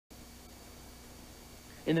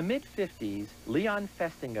In the mid-50s, Leon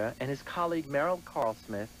Festinger and his colleague Merrill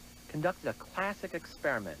Carlsmith conducted a classic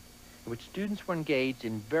experiment in which students were engaged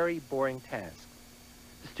in very boring tasks.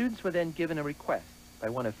 The students were then given a request by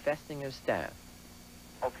one of Festinger's staff.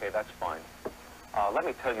 Okay, that's fine. Let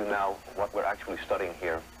me tell you now what we're actually studying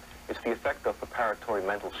here. It's the effect of preparatory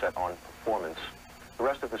mental set on performance. The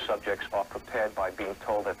rest of the subjects are prepared by being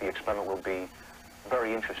told that the experiment will be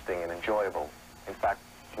very interesting and enjoyable. In fact,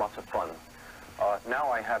 lots of fun. Now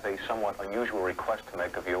I have a somewhat unusual request to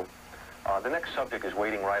make of you. The next subject is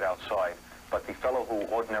waiting right outside, but the fellow who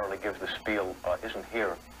ordinarily gives the spiel isn't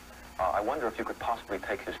here. I wonder if you could possibly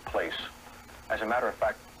take his place. As a matter of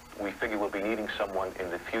fact, we figure we'll be needing someone in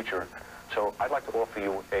the future, so I'd like to offer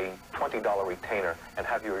you a $20 retainer and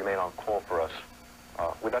have you remain on call for us.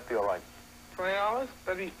 Would that be all right? $20?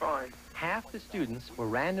 That'd be fine. Half the students were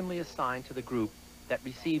randomly assigned to the group that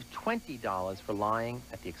received $20 for lying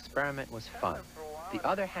that the experiment was fun. The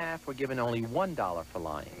other half were given only $1 for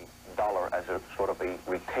lying. $1 as a sort of a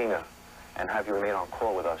retainer and have you remain on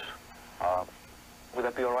call with us. Would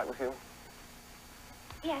that be all right with you?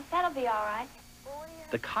 Yes, that'll be all right.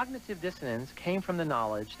 The cognitive dissonance came from the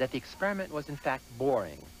knowledge that the experiment was in fact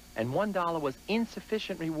boring, and $1 was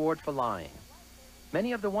insufficient reward for lying.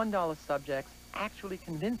 Many of the $1 subjects actually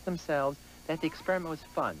convinced themselves that the experiment was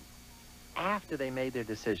fun after they made their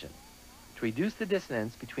decision, to reduce the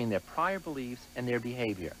dissonance between their prior beliefs and their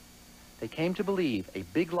behavior. They came to believe a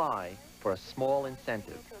big lie for a small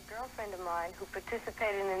incentive. To a girlfriend of mine who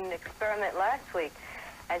participated in an experiment last week,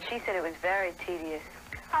 and she said it was very tedious.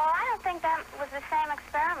 Oh, I don't think that was the same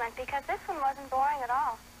experiment because this one wasn't boring at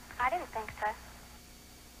all. I didn't think so.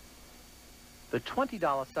 The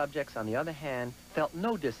 $20 subjects, on the other hand, felt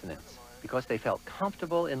no dissonance because they felt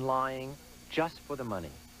comfortable in lying just for the money.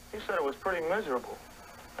 He said it was pretty miserable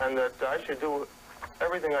and that I should do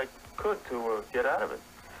everything I could to get out of it.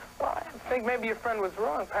 Well, I think maybe your friend was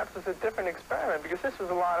wrong. Perhaps it's a different experiment because this was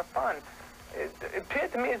a lot of fun. It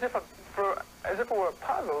appeared to me as if it were a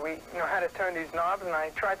puzzle. We had to turn these knobs, and I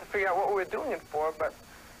tried to figure out what we were doing it for, but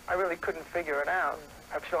I really couldn't figure it out.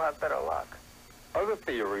 Perhaps you'll have better luck. Other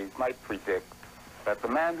theories might predict that the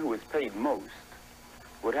man who is paid most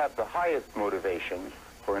would have the highest motivation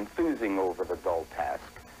for enthusing over the dull task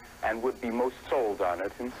and would be most sold on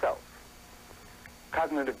it himself.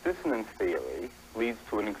 Cognitive dissonance theory leads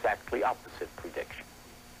to an exactly opposite prediction.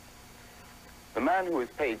 The man who is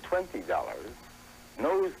paid $20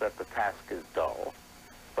 knows that the task is dull,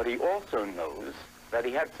 but he also knows that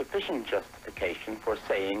he had sufficient justification for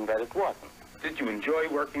saying that it wasn't. Did you enjoy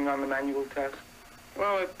working on the manual test?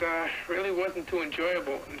 Well, it really wasn't too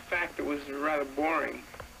enjoyable. In fact, it was rather boring.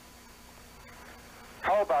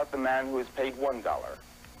 How about the man who is paid $1?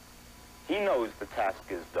 He knows the task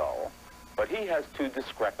is dull, but he has two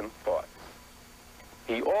discrepant thoughts.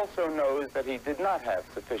 He also knows that he did not have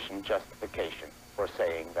sufficient justification for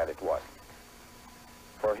saying that it wasn't.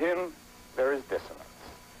 For him, there is dissonance.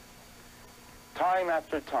 Time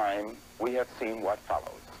after time, we have seen what follows.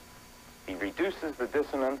 He reduces the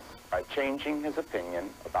dissonance by changing his opinion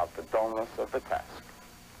about the dullness of the task.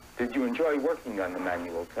 Did you enjoy working on the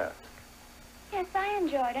manual test? Yes, I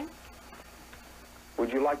enjoyed it.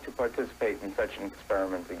 Would you like to participate in such an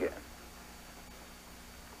experiment again?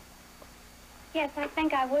 Yes, I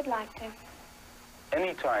think I would like to.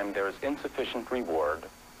 Anytime there is insufficient reward,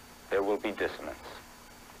 there will be dissonance.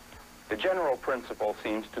 The general principle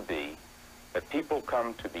seems to be that people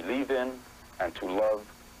come to believe in and to love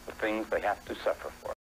the things they have to suffer for.